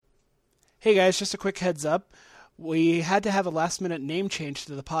Hey guys, just a quick heads up. We had to have a last-minute name change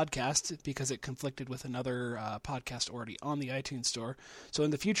to the podcast because it conflicted with another podcast already on the iTunes Store. So in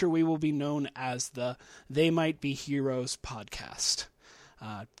the future, we will be known as the They Might Be Heroes podcast.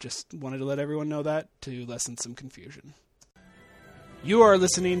 Just wanted to let everyone know that to lessen some confusion. You are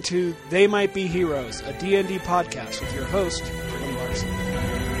listening to They Might Be Heroes, a D&D podcast with your host, Brigham Larson.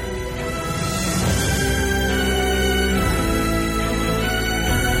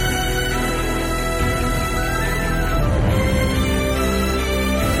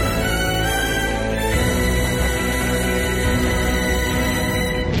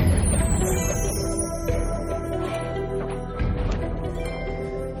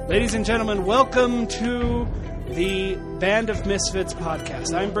 Ladies and gentlemen, welcome to the Band of Misfits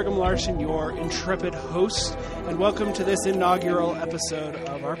podcast. I'm Brigham Larson, your intrepid host, and welcome to this inaugural episode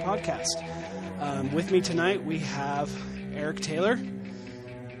of our podcast. With me tonight, we have Eric Taylor.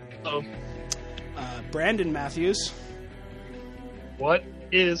 Hello. Brandon Matthews. What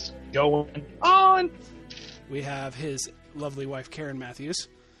is going on? We have his lovely wife, Karen Matthews.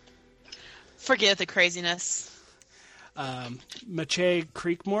 Forget the craziness. Mache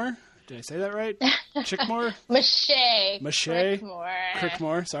Creekmore. Did I say that right? Chickmore? Mache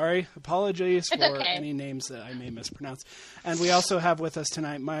Crickmore, sorry. Apologies for any names that I may mispronounce. And we also have with us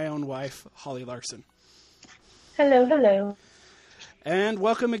tonight my own wife, Holly Larson. Hello, hello. And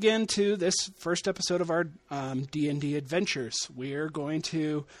welcome again to this first episode of our D&D adventures. We're going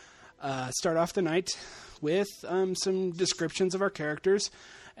to start off the night with some descriptions of our characters.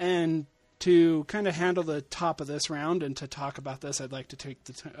 And to kind of handle the top of this round and to talk about this, I'd like to take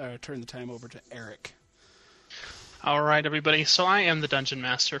turn the time over to Eric. All right, everybody. So I am the Dungeon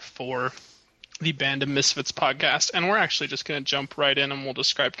Master for the Band of Misfits podcast, and we're actually just going to jump right in and we'll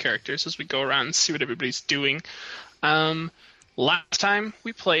describe characters as we go around and see what everybody's doing. Last time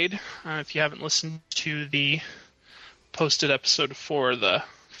we played, if you haven't listened to the posted episode for the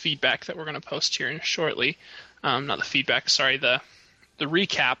feedback that we're going to post here shortly, not the feedback, sorry, the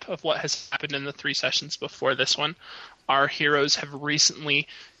recap of what has happened in the 3 sessions before this one. Our heroes have recently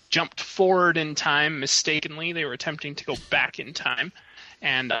jumped forward in time mistakenly. They were attempting to go back in time,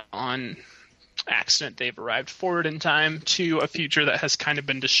 and on accident they've arrived forward in time to a future that has kind of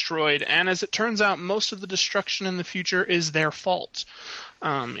been destroyed. And as it turns out, most of the destruction in the future is their fault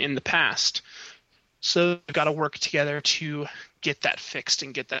in the past. So they've got to work together to get that fixed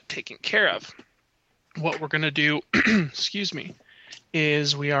and get that taken care of. What we're going to do, excuse me,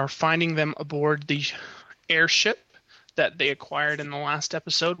 is we are finding them aboard the airship that they acquired in the last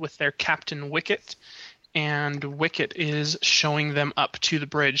episode with their Captain Wicket, and Wicket is showing them up to the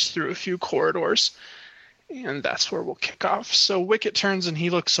bridge through a few corridors, and that's where we'll kick off. So Wicket turns and he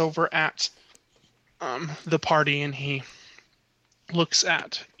looks over at the party, and he looks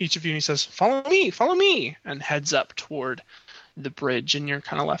at each of you and he says, follow me, and heads up toward the bridge, and you're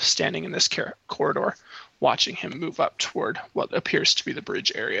kind of left standing in this corridor watching him move up toward what appears to be the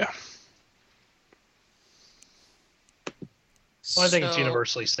bridge area. Well, I think it's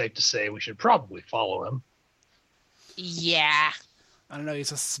universally safe to say we should probably follow him. Yeah. I don't know,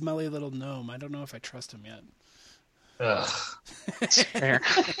 he's a smelly little gnome. I don't know if I trust him yet. Ugh. That's fair.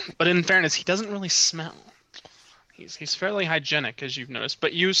 But in fairness, he doesn't really smell. He's fairly hygienic, as you've noticed.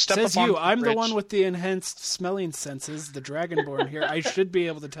 But you step Says up on you, the I'm bridge. the one with the enhanced smelling senses, the Dragonborn here. I should be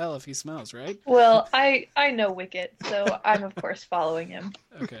able to tell if he smells, right? Well, I know Wicket, so I'm of course following him.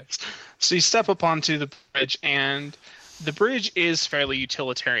 Okay. So you step up onto the bridge, and the bridge is fairly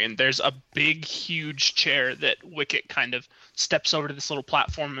utilitarian. There's a big, huge chair that Wicket kind of steps over to this little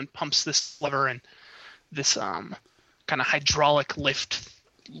platform and pumps this lever, and this kind of hydraulic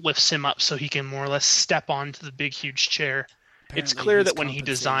lifts him up so he can more or less step onto the big, huge chair. Apparently it's clear he's that when he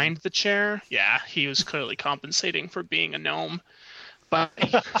designed the chair, he was clearly compensating for being a gnome. But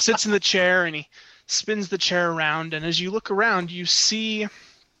he sits in the chair and he spins the chair around, and as you look around, you see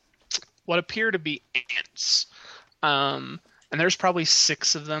what appear to be ants. And there's probably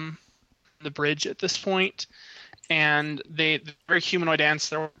 6 of them on the bridge at this point. And they're very humanoid ants.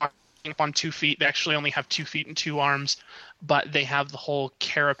 They're walking up on 2 feet. They actually only have 2 feet and 2 arms, but they have the whole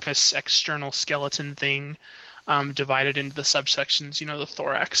carapace external skeleton thing divided into the subsections, the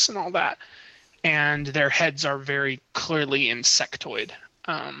thorax and all that. And their heads are very clearly insectoid.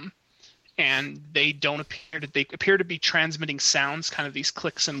 And they appear to be transmitting sounds, kind of these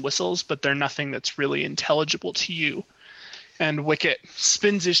clicks and whistles, but they're nothing that's really intelligible to you. And Wicket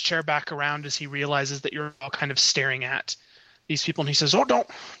spins his chair back around as he realizes that you're all kind of staring at these people, and he says, "Oh,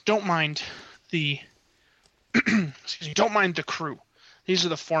 don't mind the excuse me, don't mind the crew. These are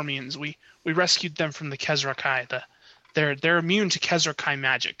the Formians. We rescued them from the Kezrakai, they're immune to Kezrakai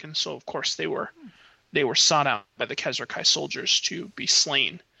magic, and so of course they were sought out by the Kezrakai soldiers to be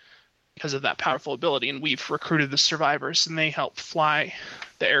slain because of that powerful ability. And we've recruited the survivors, and they help fly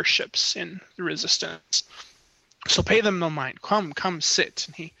the airships in the Resistance. So pay them no mind. Come sit.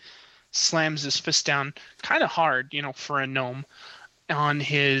 And he slams his fist down kind of hard, for a gnome, on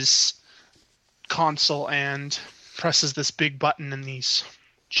his console and presses this big button, and these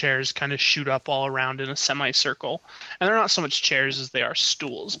chairs kind of shoot up all around in a semicircle. And they're not so much chairs as they are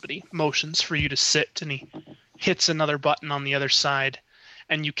stools, but he motions for you to sit, and he hits another button on the other side.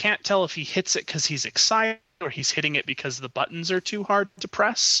 And you can't tell if he hits it because he's excited or he's hitting it because the buttons are too hard to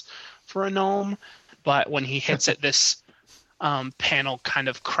press for a gnome. But when he hits it, this panel kind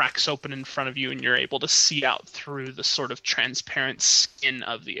of cracks open in front of you, and you're able to see out through the sort of transparent skin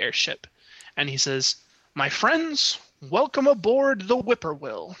of the airship. And he says, "My friends, welcome aboard the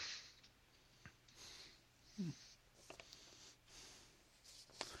Whippoorwill."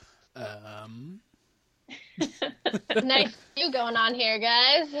 Nice view going on here,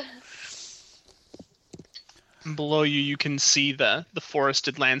 guys. Below you, you can see the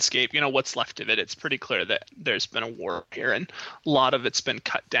forested landscape. What's left of it. It's pretty clear that there's been a war here, and a lot of it's been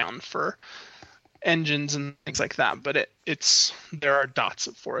cut down for engines and things like that. But there are dots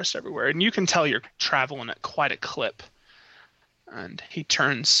of forest everywhere, and you can tell you're traveling at quite a clip. And he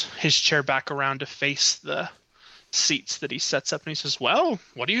turns his chair back around to face the seats that he sets up, and he says, "Well,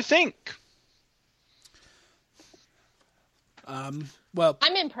 what do you think?" Well,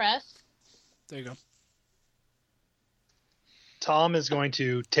 I'm impressed. there you go. Tom is going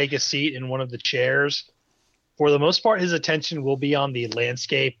to take a seat in one of the chairs. For the most part, his attention will be on the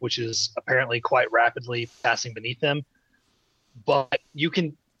landscape, which is apparently quite rapidly passing beneath him. But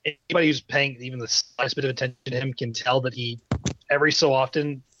anybody who's paying even the slightest bit of attention to him can tell that he every so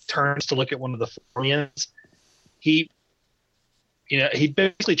often turns to look at one of the Formians. He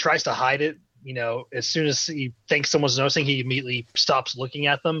basically tries to hide it. As soon as he thinks someone's noticing, he immediately stops looking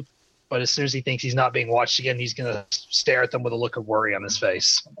at them. But as soon as he thinks he's not being watched again, he's going to stare at them with a look of worry on his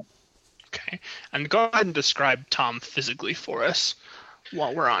face. Okay. And go ahead and describe Tom physically for us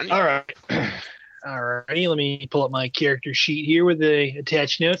while we're on. All right. All righty. Let me pull up my character sheet here with the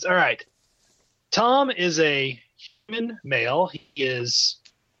attached notes. All right. Tom is a human male. He's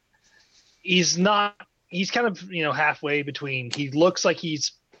kind of, halfway between. He looks like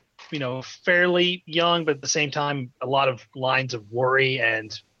he's, fairly young, but at the same time, a lot of lines of worry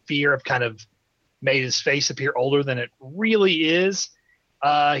and fear have kind of made his face appear older than it really is.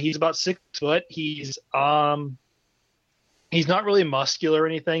 He's about 6 foot. He's not really muscular or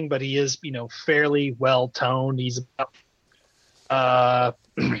anything, but he is, fairly well toned. He's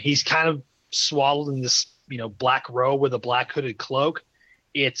kind of swaddled in this, black robe with a black hooded cloak.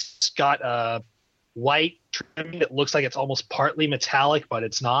 It's got a white trim that looks like it's almost partly metallic, but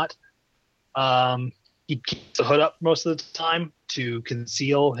it's not. He keeps the hood up most of the time to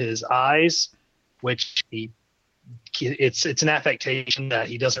conceal his eyes, which it's an affectation that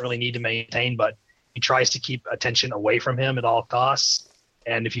he doesn't really need to maintain, but he tries to keep attention away from him at all costs.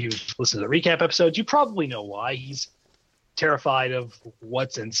 And if you listen to the recap episodes, you probably know why. He's terrified of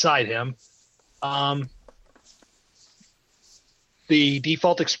what's inside him. The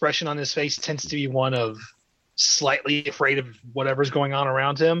default expression on his face tends to be one of slightly afraid of whatever's going on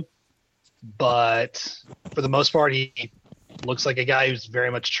around him. But for the most part, he looks like a guy who's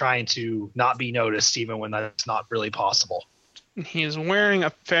very much trying to not be noticed, even when that's not really possible. He is wearing a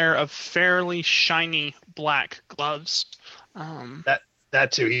pair of fairly shiny black gloves.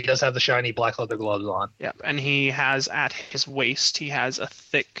 That too. He does have the shiny black leather gloves on. Yep, and he has at his waist, he has a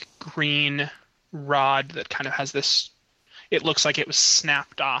thick green rod that kind of has this. It looks like it was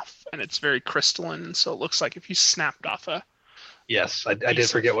snapped off, and it's very crystalline, so it looks like if you snapped off a. Yes, I did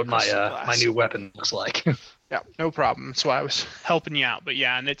forget what my new weapon looks like. Yeah, no problem. That's why I was helping you out. But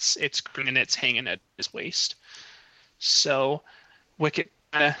yeah, and it's green and it's hanging at his waist. So Wicket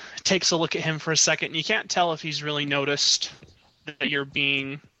takes a look at him for a second. You can't tell if he's really noticed that you're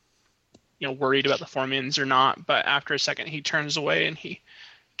being, worried about the Formians or not. But after a second, he turns away and he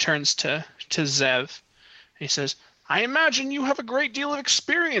turns to Zev. He says, "I imagine you have a great deal of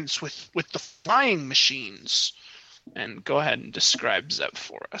experience with the flying machines." And go ahead and describe Zev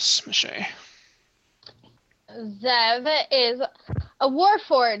for us, Michelle. Zev is a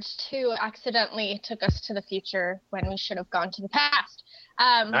warforged who accidentally took us to the future when we should have gone to the past.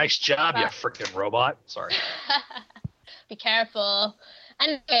 Nice job, you freaking robot. Sorry. Be careful.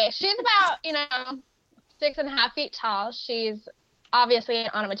 Anyway, she's about, 6.5 feet tall. She's obviously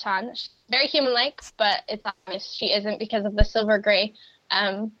an automaton. She's very human-like, but it's obvious she isn't because of the silver gray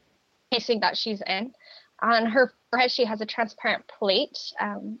casing that she's in. On her forehead, she has a transparent plate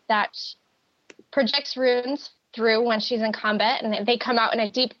that projects runes through when she's in combat, and they come out in a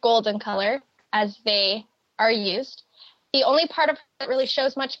deep golden color as they are used. The only part of her that really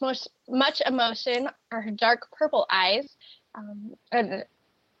shows much emotion are her dark purple eyes, and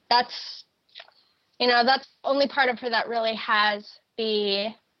that's the only part of her that really has the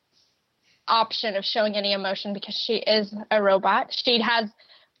option of showing any emotion because she is a robot. She has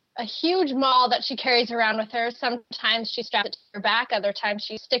a huge maul that she carries around with her. Sometimes she straps it to her back, other times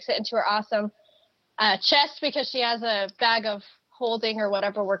she sticks it into her awesome chest because she has a bag of holding or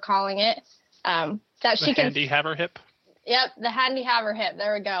whatever we're calling it. Handy haver hip. Yep, the handy haver hip.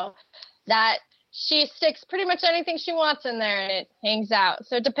 There we go. That she sticks pretty much anything she wants in there and it hangs out.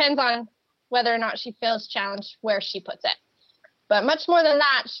 So it depends on whether or not she feels challenged where she puts it. But much more than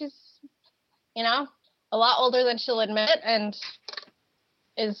that, she's, a lot older than she'll admit and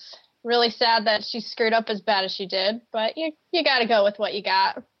is really sad that she screwed up as bad as she did. But you got to go with what you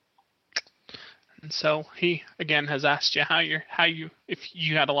got. And so he again has asked you if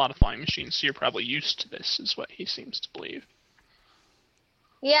you had a lot of flying machines, so you're probably used to this, is what he seems to believe.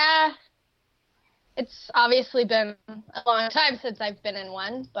 Yeah, it's obviously been a long time since I've been in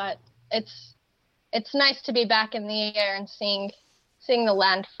one, but it's nice to be back in the air and seeing the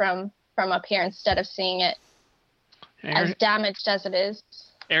land from up here instead of seeing it as damaged as it is.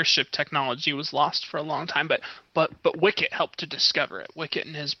 Airship technology was lost for a long time, but Wicket helped to discover it. Wicket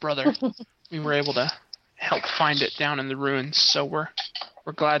and his brother. We were able to help find it down in the ruins, so we're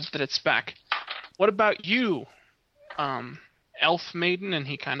glad that it's back. What about you, Elf Maiden? And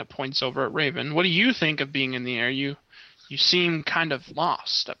he kind of points over at Raven. What do you think of being in the air? You seem kind of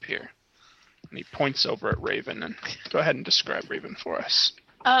lost up here. And he points over at Raven. And go ahead and describe Raven for us.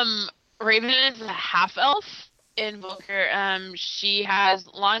 Raven is a half elf invoker. She has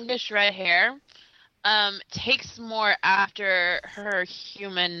longish red hair. Takes more after her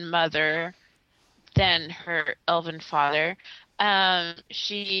human mother than her elven father.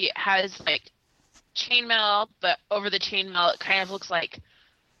 She has chainmail, but over the chainmail it kind of looks like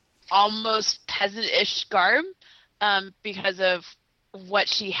almost peasant-ish garb because of what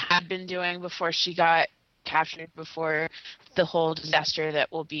she had been doing before she got captured, before the whole disaster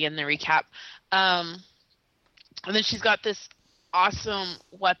that will be in the recap. And then she's got this awesome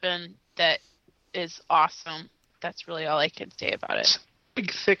weapon that is awesome. That's really all I can say about it.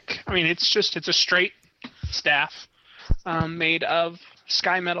 Big, thick. It's a straight staff made of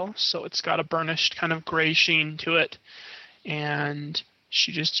sky metal, so it's got a burnished kind of gray sheen to it, and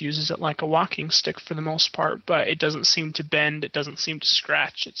she just uses it like a walking stick for the most part, but it doesn't seem to bend, it doesn't seem to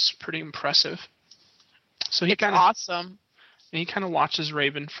scratch. It's pretty impressive. So he kind of awesome. And he kind of watches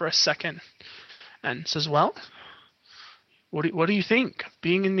Raven for a second and says, "Well, what do you think of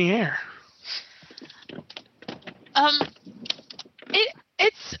being in the air?"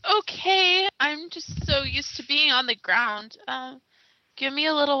 It's okay. I'm just so used to being on the ground. Give me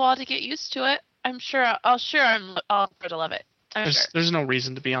a little while to get used to it. I'll grow to love it. There's no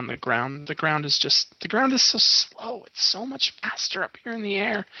reason to be on the ground. The ground is so slow. It's so much faster up here in the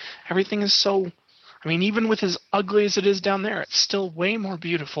air. Everything is so, even with as ugly as it is down there, it's still way more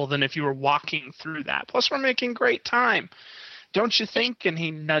beautiful than if you were walking through that. Plus, we're making great time. Don't you think? And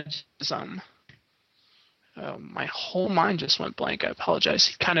he nudges him. My whole mind just went blank. I apologize.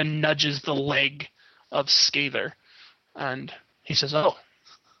 He kind of nudges the leg of Scather, and he says, "Oh,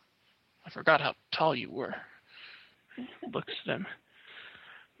 I forgot how tall you were." He looks at him.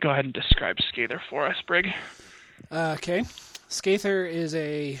 Go ahead and describe Scather for us, Brig. Okay. Scather is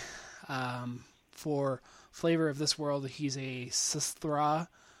for flavor of this world, he's a Sthra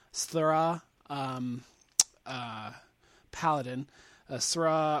paladin.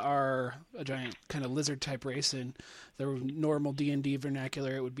 Sthra are a giant kind of lizard-type race. In the normal D&D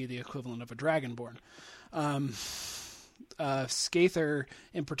vernacular, it would be the equivalent of a dragonborn. Scather,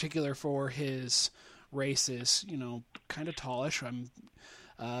 in particular, for his race is, kind of tallish. I'm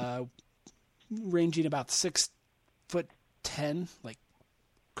ranging about 6'10",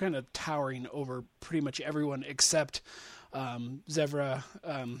 kind of towering over pretty much everyone except Zevra,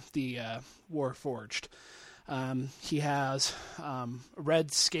 the Warforged. He has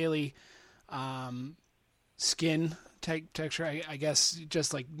red, scaly skin texture. I guess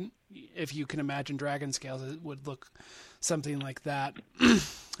just like if you can imagine dragon scales, it would look something like that.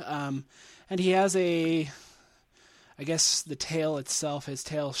 And he has I guess the tail itself, his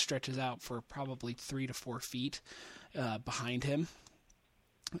tail stretches out for probably 3 to 4 feet behind him.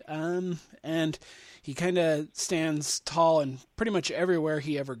 And he kind of stands tall, and pretty much everywhere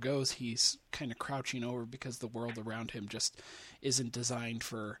he ever goes, he's kind of crouching over because the world around him just isn't designed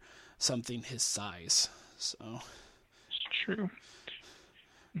for something his size. So It's true.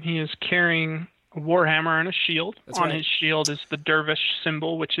 He is carrying a warhammer and a shield. That's on right. his shield is the dervish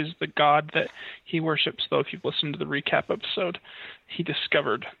symbol, which is the god that he worships. Though if you've listened to the recap episode, he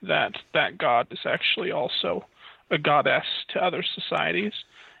discovered that that god is actually also a goddess to other societies.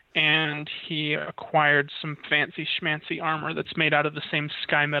 And he acquired some fancy schmancy armor that's made out of the same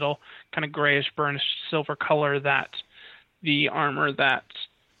sky metal, kind of grayish burnished silver color that the armor that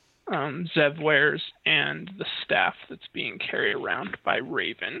Zev wears, and the staff that's being carried around by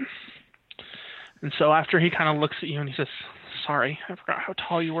Raven. And so after he kind of looks at you and he says, "Sorry, I forgot how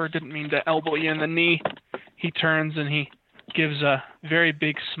tall you were, didn't mean to elbow you in the knee," he turns and he gives a very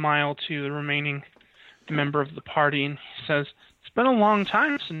big smile to the remaining member of the party, and he says, "It's been a long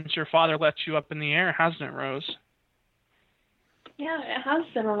time since your father let you up in the air, hasn't it, Rose?" Yeah, it has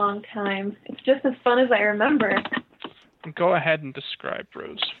been a long time. It's just as fun as I remember. Go ahead and describe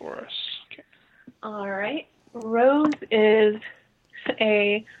Rose for us. Okay. All right. Rose is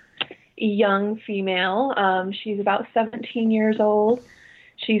a young female. She's about 17 years old.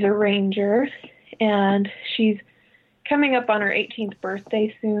 She's a ranger, and she's coming up on her 18th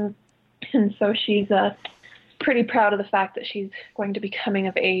birthday soon. And so she's pretty proud of the fact that she's going to be coming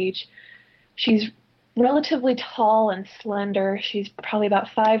of age. She's relatively tall and slender. She's probably about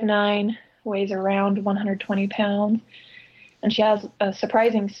 5'9", weighs around 120 pounds. And she has a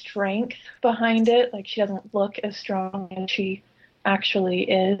surprising strength behind it. Like, she doesn't look as strong as she actually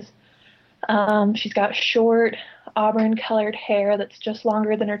is. She's got short, auburn-colored hair that's just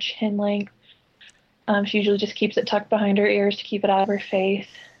longer than her chin length. She usually just keeps it tucked behind her ears to keep it out of her face.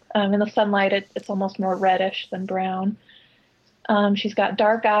 In the sunlight, it's almost more reddish than brown. She's got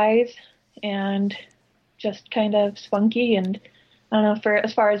dark eyes and just kind of spunky. And I don't know,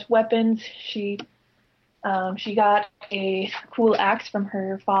 as far as weapons, she got a cool axe from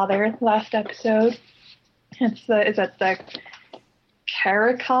her father last episode. Is that the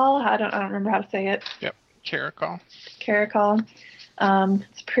Caracal? I don't remember how to say it. Yep, Caracal. Caracal.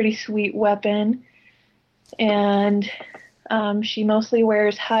 It's a pretty sweet weapon. And she mostly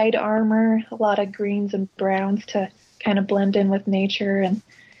wears hide armor, a lot of greens and browns to kind of blend in with nature. And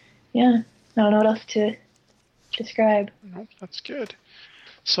yeah, I don't know what else to describe. Nope, that's good.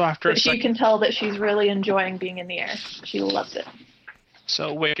 So after But you can tell that she's really enjoying being in the air. She loves it.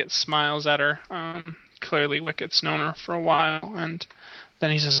 So Wicket smiles at her. Clearly Wicket's known her for a while, and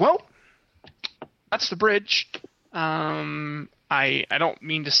then he says, "Well, that's the bridge. I don't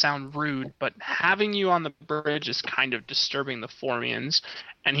mean to sound rude, but having you on the bridge is kind of disturbing the Formians,"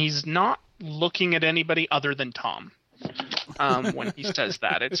 and he's not looking at anybody other than Tom. When he says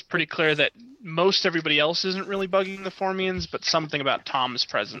that, it's pretty clear that most everybody else isn't really bugging the Formians, but something about Tom's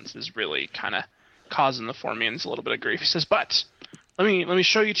presence is really kind of causing the Formians a little bit of grief. He says, "But let me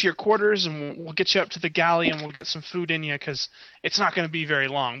show you to your quarters, and we'll get you up to the galley, and we'll get some food in you, because it's not going to be very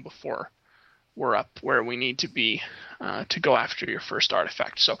long before we're up where we need to be to go after your first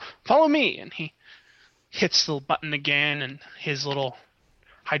artifact. So follow me." And he hits the button again, and his little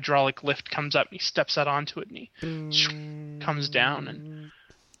hydraulic lift comes up, and he steps out onto it, and he comes down and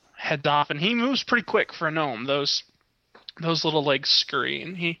heads off. And he moves pretty quick for a gnome. Those little legs scurry,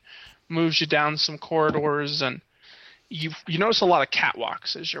 and he moves you down some corridors, and you notice a lot of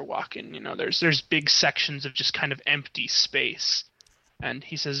catwalks as you're walking. You know, there's big sections of just kind of empty space. And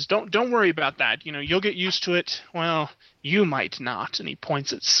he says, don't worry about that. You know, you'll get used to it. Well, you might not. And he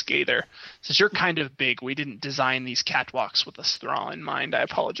points at Skather. Says, "You're kind of big. We didn't design these catwalks with a straw in mind. I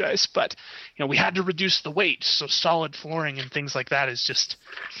apologize. But, you know, we had to reduce the weight. So solid flooring and things like that is just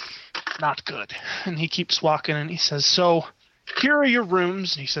not good." And he keeps walking, and he says, "So here are your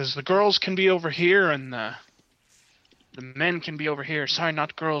rooms." And he says, "The girls can be over here, and the men can be over here. Sorry,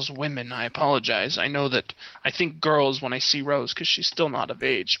 not girls, women. I apologize. I know that I think girls when I see Rose because she's still not of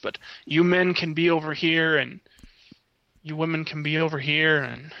age. But you men can be over here, and you women can be over here."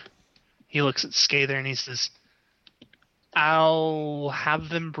 And he looks at Skather, and he says, "I'll have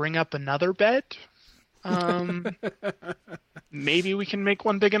them bring up another bed. Maybe we can make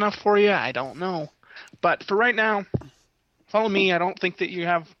one big enough for you. I don't know. But for right now, follow me. I don't think that you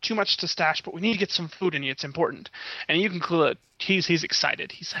have too much to stash, but we need to get some food in you. It's important." And you can clue it. He's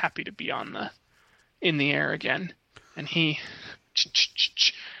excited. He's happy to be in the air again. And he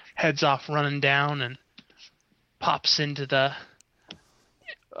heads off running down and pops into to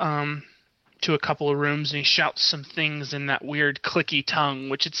a couple of rooms, and he shouts some things in that weird clicky tongue,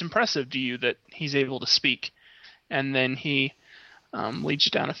 which it's impressive to you that he's able to speak. And then he leads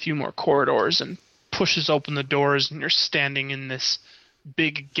you down a few more corridors and pushes open the doors, and you're standing in this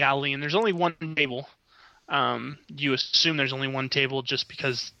big galley, and there's only one table. You assume there's only one table just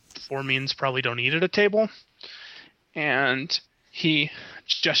because Formians probably don't eat at a table. And he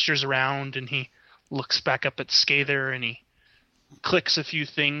gestures around and he looks back up at Skather and he clicks a few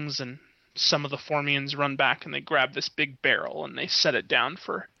things, and some of the Formians run back and they grab this big barrel and they set it down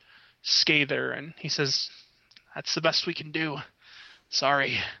for Skather, and he says, "That's the best we can do.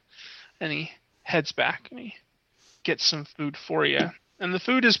 Sorry." And he heads back and he gets some food for you. And the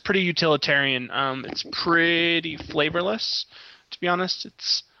food is pretty utilitarian. It's pretty flavorless, to be honest.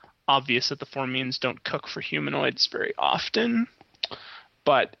 It's obvious that the Formians don't cook for humanoids very often,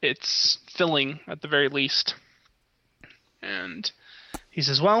 but it's filling at the very least. And he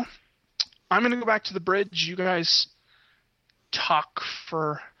says, "Well, I'm going to go back to the bridge. You guys talk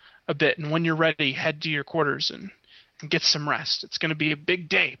for a bit, and when you're ready, head to your quarters and get some rest. It's going to be a big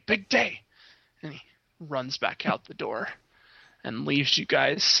day, big day." And he runs back out the door and leaves you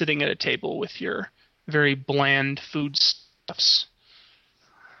guys sitting at a table with your very bland foodstuffs.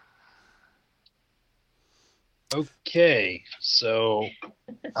 Okay, so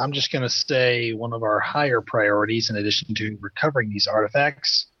I'm just going to say one of our higher priorities, in addition to recovering these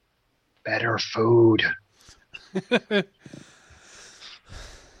artifacts, better food.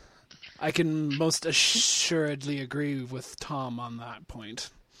 I can most assuredly agree with Tom on that point.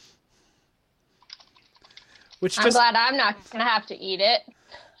 I'm glad I'm not going to have to eat it.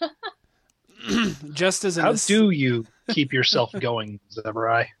 Just as How do you keep yourself going,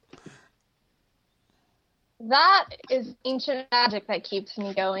 Zebrai? That is ancient magic that keeps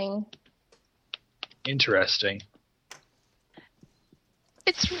me going. Interesting.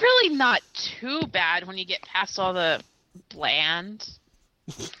 It's really not too bad when you get past all the bland.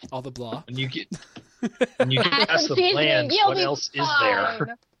 all the blah. When you get past the plans, what else is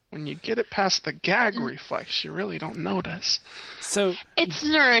there? When you get it past the gag reflex, you really don't notice. So it's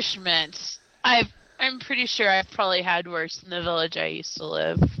nourishment. I'm pretty sure I've probably had worse in the village I used to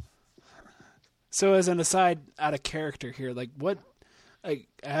live. So as an aside, out of character here, like what? I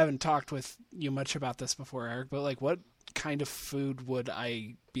haven't talked with you much about this before, Eric, but like what kind of food would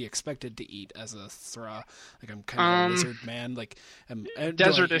I be expected to eat as a Thra? Like I'm kind of a lizard man. Like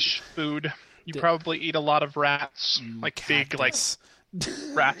desertish food. You probably eat a lot of rats, like cactus. Big like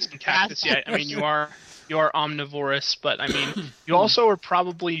rats and cactus. Yeah, I mean you are omnivorous, but I mean you also are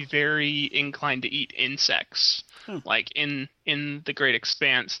probably very inclined to eat insects. Like in the Great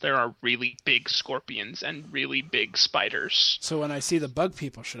Expanse, there are really big scorpions and really big spiders. So when I see the bug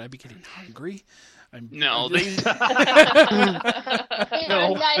people, should I be getting hungry? No, That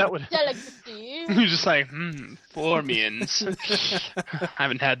would. You're just like, Formians. I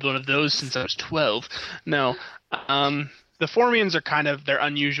haven't had one of those since I was 12. No, the Formians are they're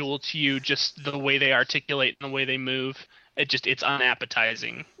unusual to you, just the way they articulate and the way they move. It's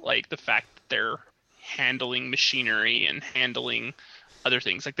unappetizing. Like the fact that they're handling machinery and handling other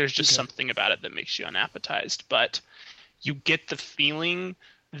things. Like there's just something about it that makes you unappetized. But you get the feeling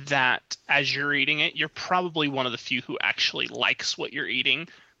that as you're eating it, you're probably one of the few who actually likes what you're eating,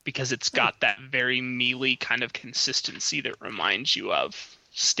 because it's got that very mealy kind of consistency that reminds you of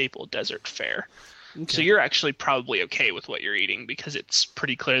staple desert fare. Okay. So you're actually probably okay with what you're eating, because it's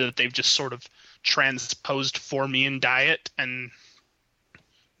pretty clear that they've just sort of transposed Formian diet and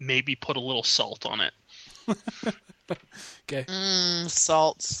maybe put a little salt on it. Okay.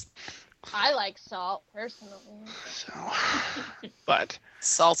 Salts. I like salt, personally. So, but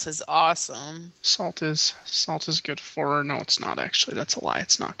salt is awesome. Salt is good for her. No, it's not actually. That's a lie.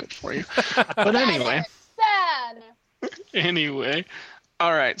 It's not good for you. But anyway. Sad. Anyway.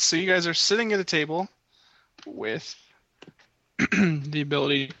 All right. So you guys are sitting at a table with the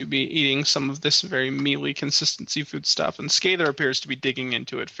ability to be eating some of this very mealy consistency food stuff, and Skather appears to be digging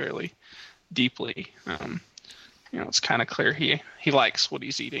into it fairly deeply. It's kind of clear he likes what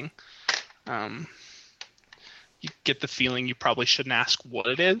he's eating. You get the feeling you probably shouldn't ask what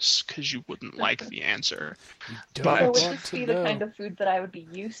it is, because you wouldn't like the answer. So would this be the kind of food that I would be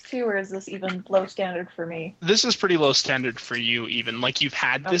used to, or is this even low standard for me? This is pretty low standard for you, even. Like, you've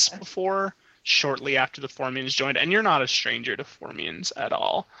had this before, shortly after the Formians joined, and you're not a stranger to Formians at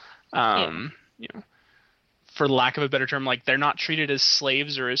all. For lack of a better term, like, they're not treated as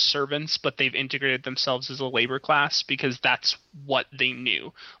slaves or as servants, but they've integrated themselves as a labor class because that's what they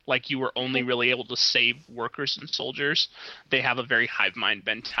knew. Like, you were only really able to save workers and soldiers. They have a very hive mind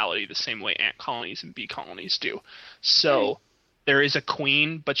mentality, the same way ant colonies and bee colonies do. So there is a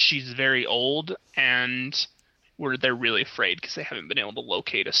queen, but she's very old, and they're really afraid because they haven't been able to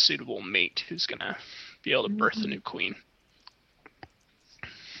locate a suitable mate who's going to be able to birth a new queen.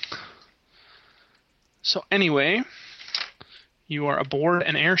 So anyway, you are aboard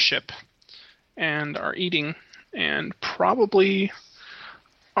an airship and are eating, and probably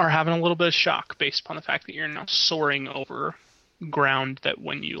are having a little bit of shock based upon the fact that you're now soaring over ground that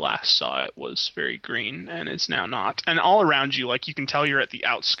when you last saw it was very green and is now not. And all around you, like, you can tell you're at the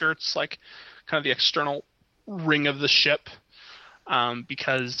outskirts, like kind of the external ring of the ship,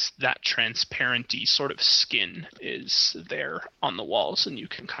 because that transparenty sort of skin is there on the walls and you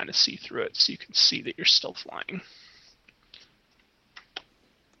can kind of see through it, so you can see that you're still flying.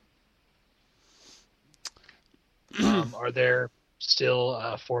 Are there still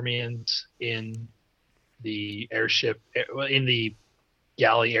Formians in the airship, in the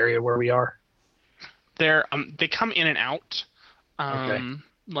galley area where we are? They come in and out. Okay.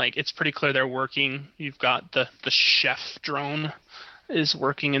 Like, it's pretty clear they're working. You've got the chef drone is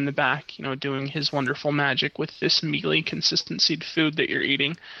working in the back, doing his wonderful magic with this mealy consistency food that you're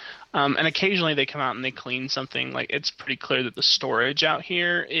eating. And occasionally they come out and they clean something. Like, it's pretty clear that the storage out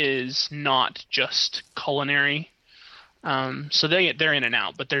here is not just culinary. So they're in and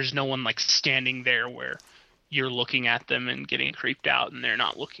out, but there's no one like standing there where you're looking at them and getting creeped out, and they're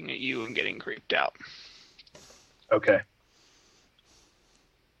not looking at you and getting creeped out. Okay.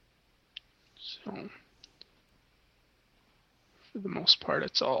 So, for the most part,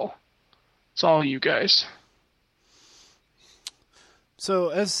 it's all you guys. So,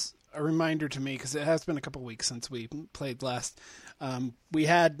 as a reminder to me, because it has been a couple weeks since we played last, we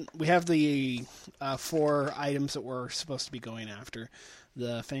have the 4 items that we're supposed to be going after: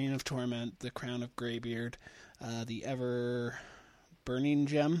 the Fane of Torment, the Crown of Greybeard, the Ever Burning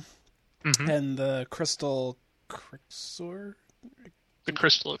Gem, and the Crystal Crixor. The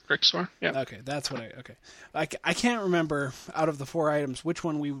Crystal of Crixor. Yeah. Okay, that's what I can't remember out of the 4 items which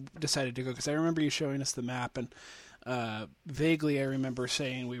one we decided to go, because I remember you showing us the map, and vaguely I remember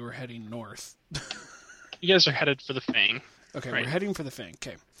saying we were heading north. You guys are headed for the Fang. Okay, right? We're heading for the Fang.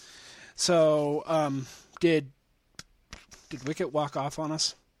 Okay. So, did Wicket walk off on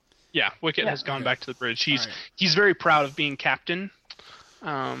us? Yeah, Wicket has gone back to the bridge. He's very proud of being captain.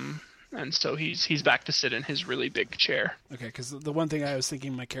 And so he's back to sit in his really big chair. Okay, because the one thing I was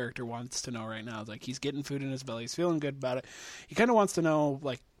thinking my character wants to know right now is, like, he's getting food in his belly, he's feeling good about it. He kind of wants to know,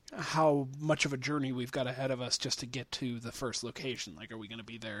 like, how much of a journey we've got ahead of us just to get to the first location. Like, are we going to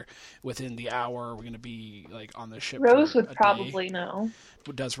be there within the hour? Are we going to be, like, on the ship Rose for would a probably day? know.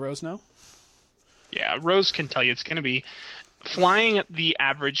 Does Rose know? Yeah, Rose can tell you it's going to be flying at the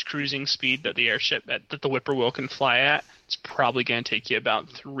average cruising speed that the airship, that the Whippoorwill can fly at. It's probably going to take you about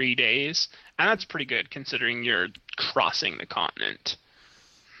 3 days, and that's pretty good considering you're crossing the continent.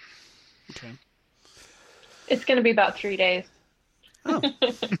 Okay. It's going to be about 3 days. Oh.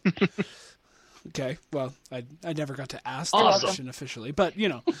 Okay. Well, I never got to ask Awesome. that question officially, but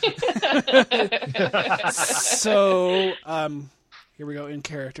So, here we go in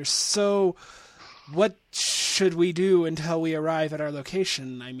character. So, what should we do until we arrive at our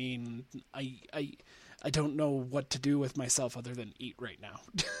location? I mean, I don't know what to do with myself other than eat right now.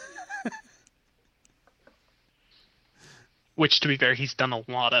 Which, to be fair, he's done a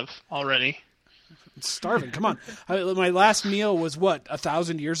lot of already. I'm starving. Come on. My last meal was,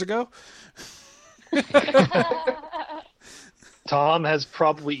 1,000 years ago? Tom has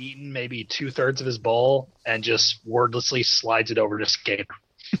probably eaten maybe 2/3 of his bowl and just wordlessly slides it over to Skater.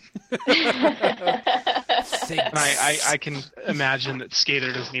 And I can imagine that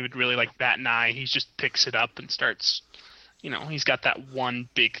Skater doesn't even really like bat an eye. He just picks it up and starts, he's got that one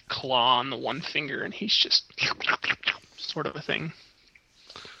big claw on the one finger, and he's just sort of a thing.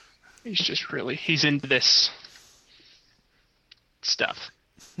 He's into this stuff.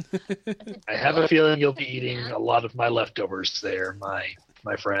 I have a feeling you'll be eating a lot of my leftovers there, my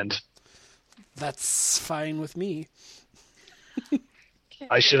friend. That's fine with me.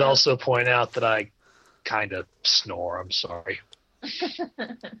 I should also point out that I kind of snore. I'm sorry.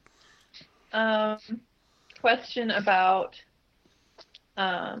 Question about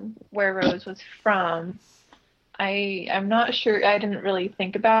where Rose was from. I'm not sure. I didn't really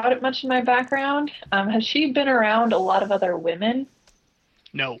think about it much in my background. Has she been around a lot of other women?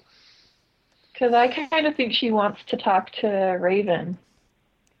 No. Because I kind of think she wants to talk to Raven.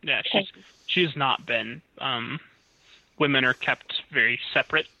 Yeah, she's not been. Women are kept very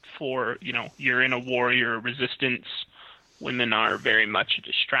separate for, you're in a war, you're a resistance. Women are very much a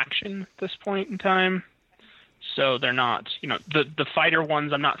distraction at this point in time. So they're not, the fighter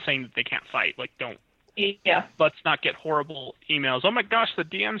ones, I'm not saying that they can't fight. Like, Yeah. let's not get horrible emails. Oh my gosh, the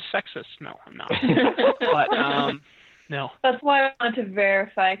DM's sexist. No, I'm not. But, no. That's why I wanted to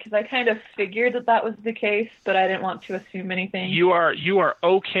verify, because I kind of figured that was the case, but I didn't want to assume anything. You are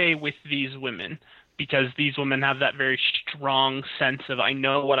okay with these women because these women have that very strong sense of, I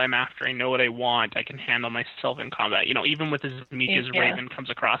know what I'm after, I know what I want, I can handle myself in combat. You know, even with as meek as Raven comes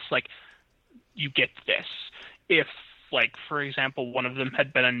across, like, you get this. If, like, for example, one of them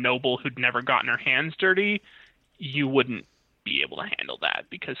had been a noble who'd never gotten her hands dirty, you wouldn't be able to handle that,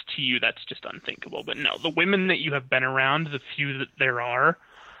 because to you that's just unthinkable. But no, the women that you have been around, the few that there are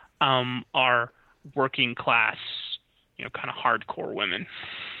working class, you know, kind of hardcore women.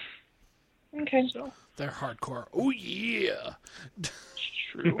 Okay. So They're hardcore. Oh yeah. it's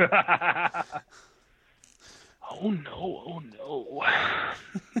true. Oh no, oh no.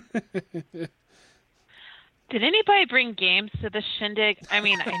 Did anybody bring games to the shindig? I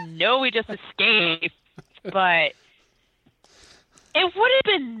mean, I know we just escaped, but it would have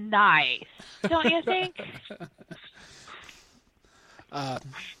been nice, don't you think?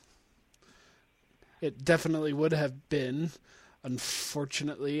 It definitely would have been.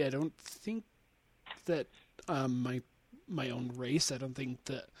 Unfortunately, I don't think that my own race, I don't think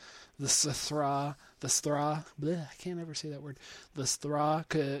that the Sthra, bleh, I can't ever say that word, the Sthra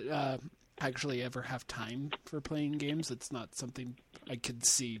could actually ever have time for playing games. It's not something I could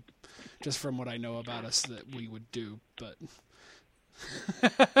see just from what I know about us that we would do, but...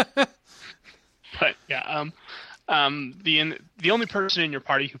 But yeah, the only person in your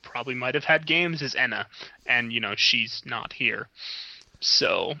party who probably might have had games is Enna, and you know she's not here.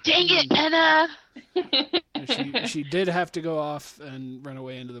 So dang it, Enna! she did have to go off and run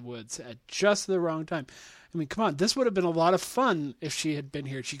away into the woods at just the wrong time. I mean, come on, this would have been a lot of fun if she had been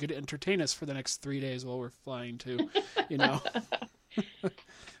here. She could entertain us for the next 3 days while we're flying too, you know.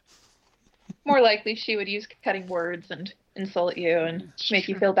 More likely she would use cutting words and insult you and make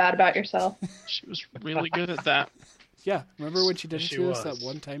you feel bad about yourself. she was really good at that. Yeah, remember when she did it She to us was. that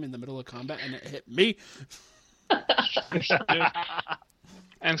one time in the middle of combat and it hit me? She did.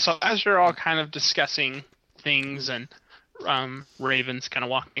 And so as you're all kind of discussing things and Raven's kind of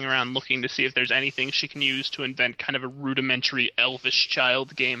walking around looking to see if there's anything she can use to invent kind of a rudimentary elvish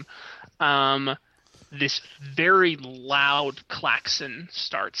child game, this very loud klaxon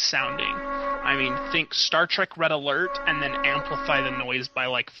starts sounding. I mean, think Star Trek Red Alert and then amplify the noise by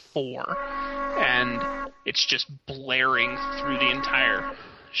like 4. And it's just blaring through the entire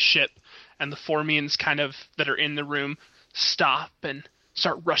ship. And the Formians kind of that are in the room stop and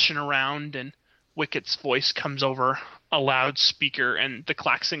start rushing around, and Wicket's voice comes over a loudspeaker, and the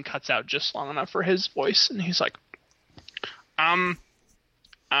klaxon cuts out just long enough for his voice, and he's like,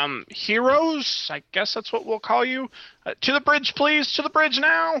 heroes, I guess that's what we'll call you. To the bridge, please, to the bridge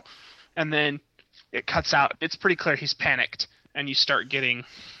now. And then it cuts out. It's pretty clear he's panicked, and you start getting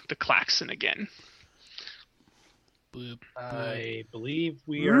the klaxon again. Boop, I believe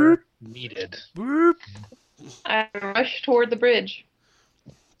we are needed. boop. I rush toward the bridge.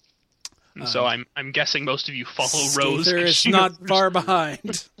 And so I'm guessing most of you follow Rose. Skater 'cause is she not knows- far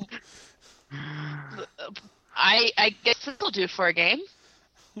behind. I guess it'll do for a game.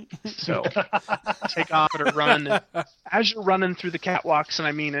 So take off at a run. And as you're running through the catwalks,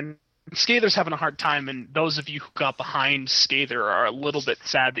 and Skather's having a hard time, and those of you who got behind Skather are a little bit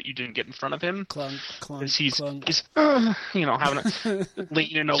sad that you didn't get in front of him. Clunk, clunk, Because he's clunk. having a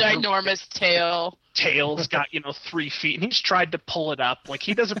leaning over. Ginormous tail. Tail's got 3 feet, and he's tried to pull it up. Like,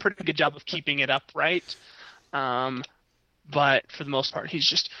 he does a pretty good job of keeping it upright. But for the most part, he's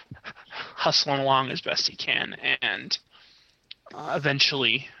just hustling along as best he can, and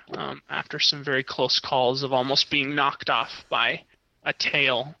eventually, after some very close calls of almost being knocked off by a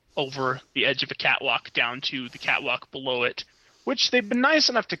tail over the edge of a catwalk down to the catwalk below it, which they've been nice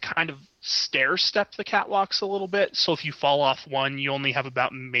enough to kind of stair-step the catwalks a little bit, so if you fall off one, you only have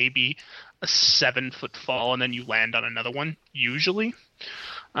about maybe a 7-foot fall, and then you land on another one, usually.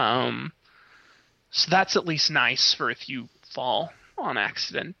 So that's at least nice for if you fall on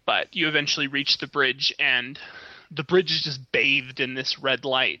accident, but you eventually reach the bridge, and the bridge is just bathed in this red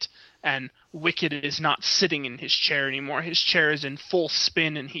light, and Wicket is not sitting in his chair anymore. His chair is in full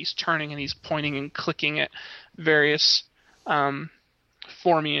spin, and he's turning and he's pointing and clicking at various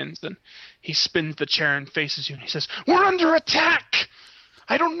Formians, and he spins the chair and faces you, and he says, "We're under attack!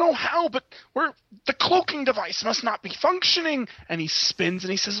 I don't know how, but the cloaking device must not be functioning." And he spins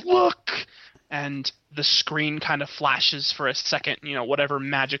and he says, "Look!" And the screen kind of flashes for a second, whatever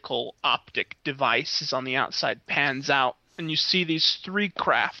magical optic device is on the outside pans out, and you see these 3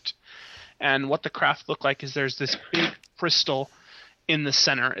 craft. And what the craft look like is there's this big crystal in the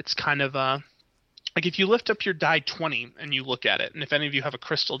center. It's kind of like if you lift up your die 20 and you look at it, and if any of you have a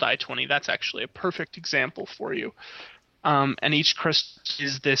crystal die 20, that's actually a perfect example for you. And each crystal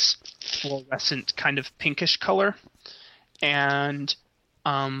is this fluorescent kind of pinkish color. And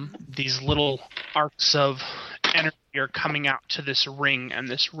these little arcs of energy are coming out to this ring, and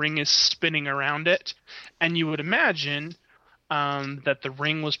this ring is spinning around it. And you would imagine that the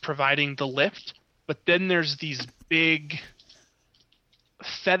ring was providing the lift, but then there's these big...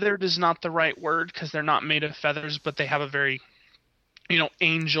 Feathered is not the right word because they're not made of feathers, but they have a very,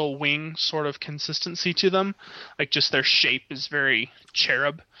 angel wing sort of consistency to them. Like just their shape is very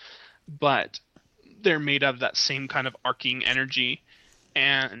cherub, but they're made of that same kind of arcing energy.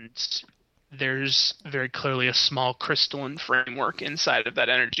 And there's very clearly a small crystalline framework inside of that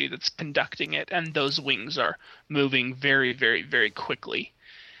energy that's conducting it. And those wings are moving very, very, very quickly.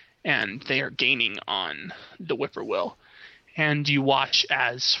 And they are gaining on the whippoorwill. And you watch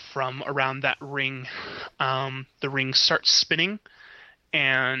as from around that ring, the ring starts spinning,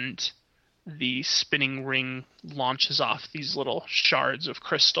 and the spinning ring launches off these little shards of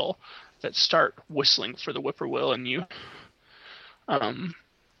crystal that start whistling for the whippoorwill, and you are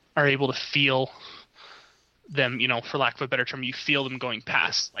able to feel them, for lack of a better term, you feel them going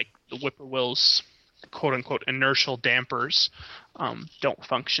past, like the whippoorwill's quote-unquote inertial dampers don't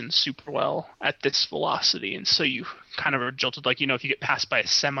function super well at this velocity, and so you kind of are jolted, like, if you get passed by a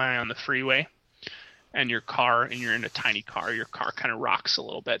semi on the freeway and you're in a tiny car, your car kind of rocks a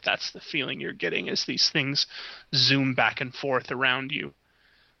little bit. That's the feeling you're getting as these things zoom back and forth around you.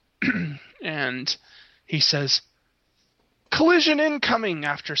 And he says, "Collision incoming,"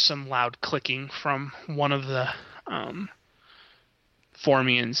 after some loud clicking from one of the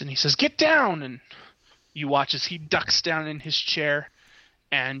Formians, and he says, "Get down!" And you watch as he ducks down in his chair,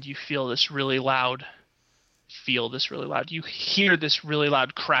 and you feel this really loud. You hear this really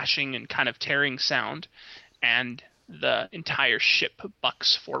loud crashing and kind of tearing sound, and the entire ship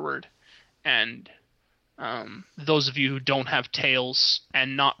bucks forward. And those of you who don't have tails,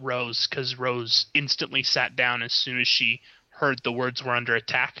 and not Rose, because Rose instantly sat down as soon as she heard the words were under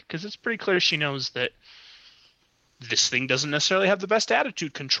attack, because it's pretty clear she knows that this thing doesn't necessarily have the best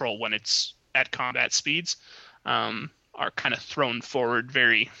attitude control when it's at combat speeds, are kind of thrown forward,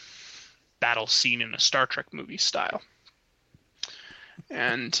 very battle scene in a Star Trek movie style.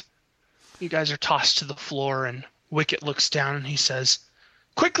 And you guys are tossed to the floor, and Wicket looks down and he says,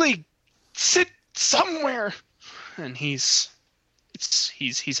 "Quickly, sit somewhere." And he's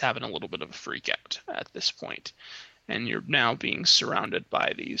having a little bit of a freak out at this point. And you're now being surrounded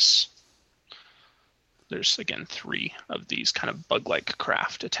by these... There's, again, 3 of these kind of bug-like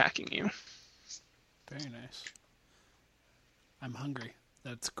craft attacking you. Very nice. I'm hungry.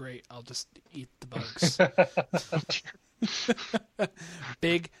 That's great. I'll just eat the bugs.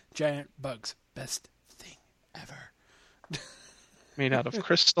 Big, giant bugs. Best thing ever. Made out of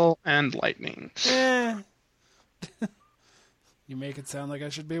crystal and lightning. You make it sound like I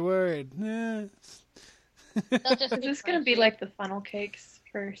should be worried. They'll just Is this going to be like the funnel cakes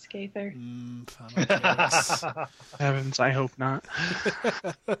for Skather? Funnel cakes. Heavens, I hope not.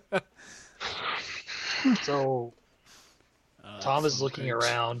 So Tom is looking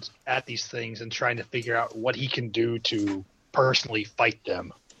around at these things and trying to figure out what he can do to personally fight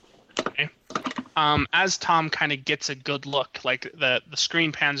them. Okay. As Tom kind of gets a good look, like the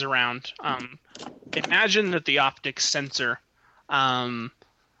screen pans around, imagine that the optics sensor,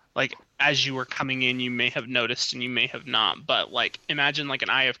 like as you were coming in, you may have noticed and you may have not, but like imagine like an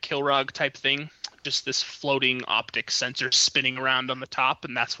Eye of Kilrog type thing, just this floating optic sensor spinning around on the top,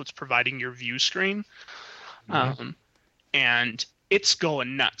 and that's what's providing your view screen. And it's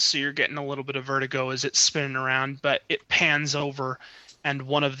going nuts, so you're getting a little bit of vertigo as it's spinning around, but it pans over, and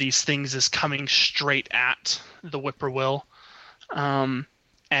one of these things is coming straight at the whippoorwill. And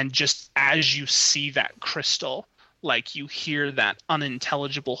just as you see that crystal, like you hear that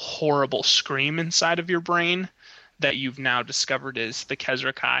unintelligible, horrible scream inside of your brain that you've now discovered is the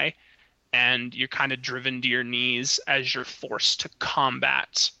Kezrakai, and you're kind of driven to your knees as you're forced to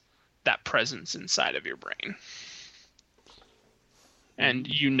combat that presence inside of your brain. And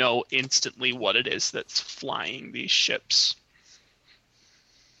you know instantly what it is that's flying these ships.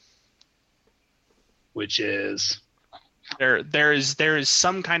 Which is? There is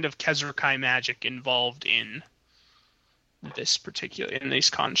some kind of Kezrakai magic involved in these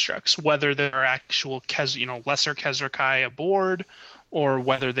constructs, whether there are actual lesser Kezrakai aboard, or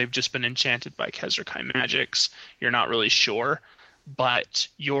whether they've just been enchanted by Kezrakai magics. You're not really sure, but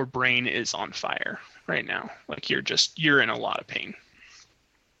your brain is on fire right now. Like you're in a lot of pain.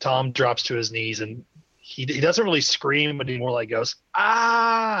 Tom drops to his knees, and he doesn't really scream, but he more like goes,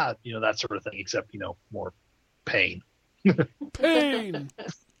 "Ah!" That sort of thing, except, more pain. Pain!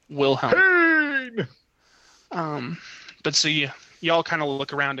 Wilhelm. Pain! But so you all kind of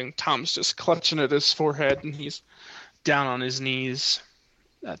look around, and Tom's just clutching at his forehead, and he's down on his knees,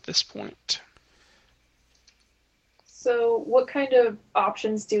 at this point. So what kind of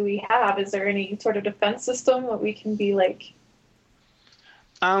options do we have? Is there any sort of defense system that we can be like?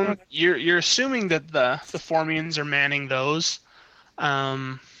 You're assuming that the Formians are manning those,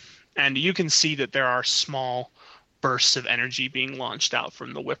 and you can see that there are small bursts of energy being launched out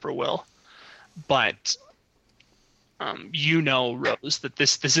from the Whippoorwill, but you know, Rose, that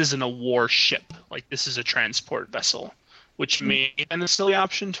this isn't a warship. Like, this is a transport vessel, which may have been a silly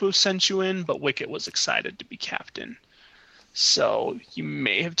option to have sent you in, but Wicket was excited to be captain. So you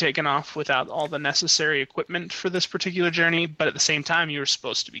may have taken off without all the necessary equipment for this particular journey, but at the same time, you were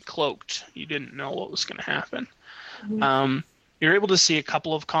supposed to be cloaked. You didn't know what was going to happen. Mm-hmm. You're able to see a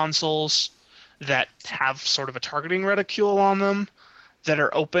couple of consoles that have sort of a targeting reticule on them that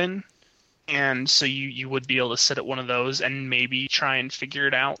are open, and so you would be able to sit at one of those and maybe try and figure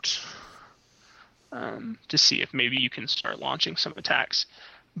it out to see if maybe you can start launching some attacks.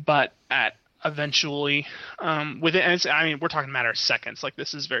 But eventually, we're talking a matter of seconds. Like,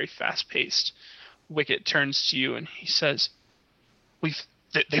 this is very fast-paced. Wicket turns to you and he says,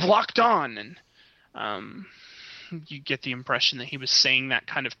 "They've locked on," and you get the impression that he was saying that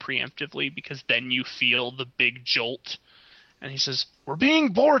kind of preemptively, because then you feel the big jolt, and he says, "We're being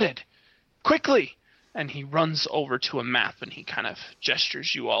boarded! Quickly!" And he runs over to a map and he kind of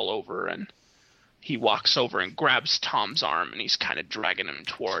gestures you all over, and he walks over and grabs Tom's arm and he's kind of dragging him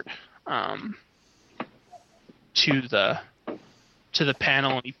toward to the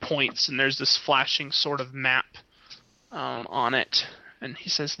panel, and he points, and there's this flashing sort of map on it, and he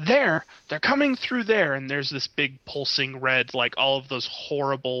says, they're coming through there, and there's this big pulsing red, like all of those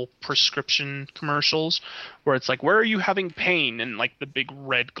horrible prescription commercials where it's like, where are you having pain, and like the big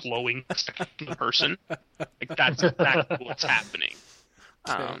red glowing person. Like, that's exactly what's happening.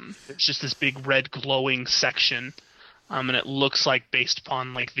 It's just this big red glowing section, and it looks like, based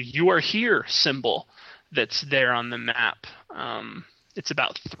upon like the "you are here" symbol that's there on the map, it's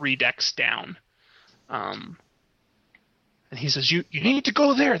about 3 decks down. And he says, you need to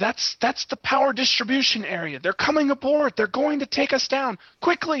go there. That's the power distribution area. They're coming aboard. They're going to take us down.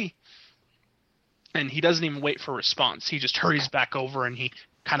 Quickly. And he doesn't even wait for a response. He just hurries back over, and he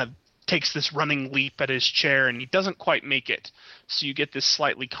kind of takes this running leap at his chair, and he doesn't quite make it. So you get this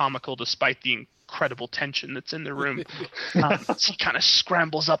slightly comical, despite the incredible tension that's in the room. So he kind of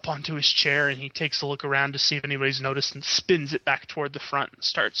scrambles up onto his chair, and he takes a look around to see if anybody's noticed, and spins it back toward the front and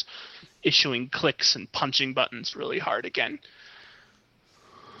starts issuing clicks and punching buttons really hard again.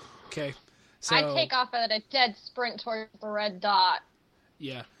 Okay. So I take off at a dead sprint towards the red dot.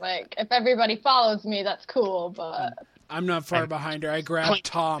 Yeah. Like, if everybody follows me, that's cool, but... I'm not far behind her. I grab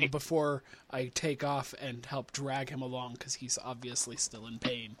Tom before I take off and help drag him along, because he's obviously still in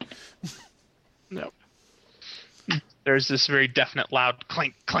pain. No. There's this very definite loud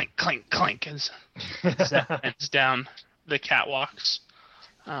clink, clink, clink, clink as Zeph heads down the catwalks.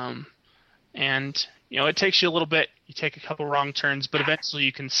 And, you know, it takes you a little bit. You take a couple wrong turns, but eventually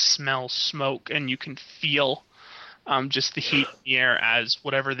you can smell smoke, and you can feel just the heat in the air as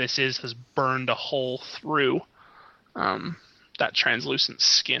whatever this is has burned a hole through that translucent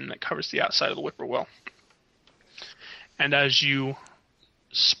skin that covers the outside of the Whippoorwill. And as you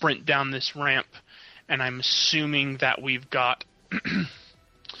sprint down this ramp, and I'm assuming that we've got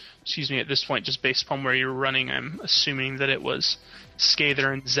excuse me, at this point, just based upon where you're running, I'm assuming that it was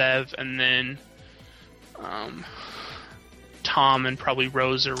Skather and Zev, and then Tom and probably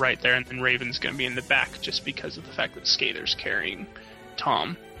Rose are right there, and then Raven's going to be in the back, just because of the fact that Skather's carrying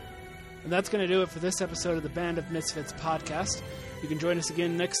Tom. And that's going to do it for this episode of the Band of Misfits podcast. You can join us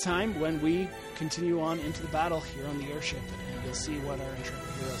again next time when we continue on into the battle here on the airship, and you'll see what our intrepid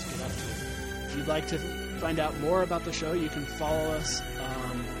heroes get up to. If you'd like to find out more about the show, you can follow us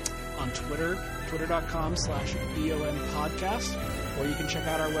on Twitter, twitter.com/BOM podcast, or you can check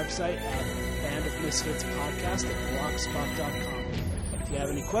out our website at bandofmisfitspodcast@blogspot.com. If you have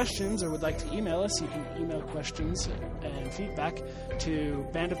any questions or would like to email us, you can email questions and feedback to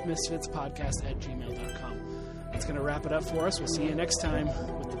bandofmisfitspodcast@gmail.com. That's going to wrap it up for us. We'll see you next time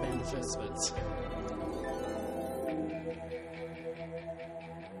with the Band of Misfits.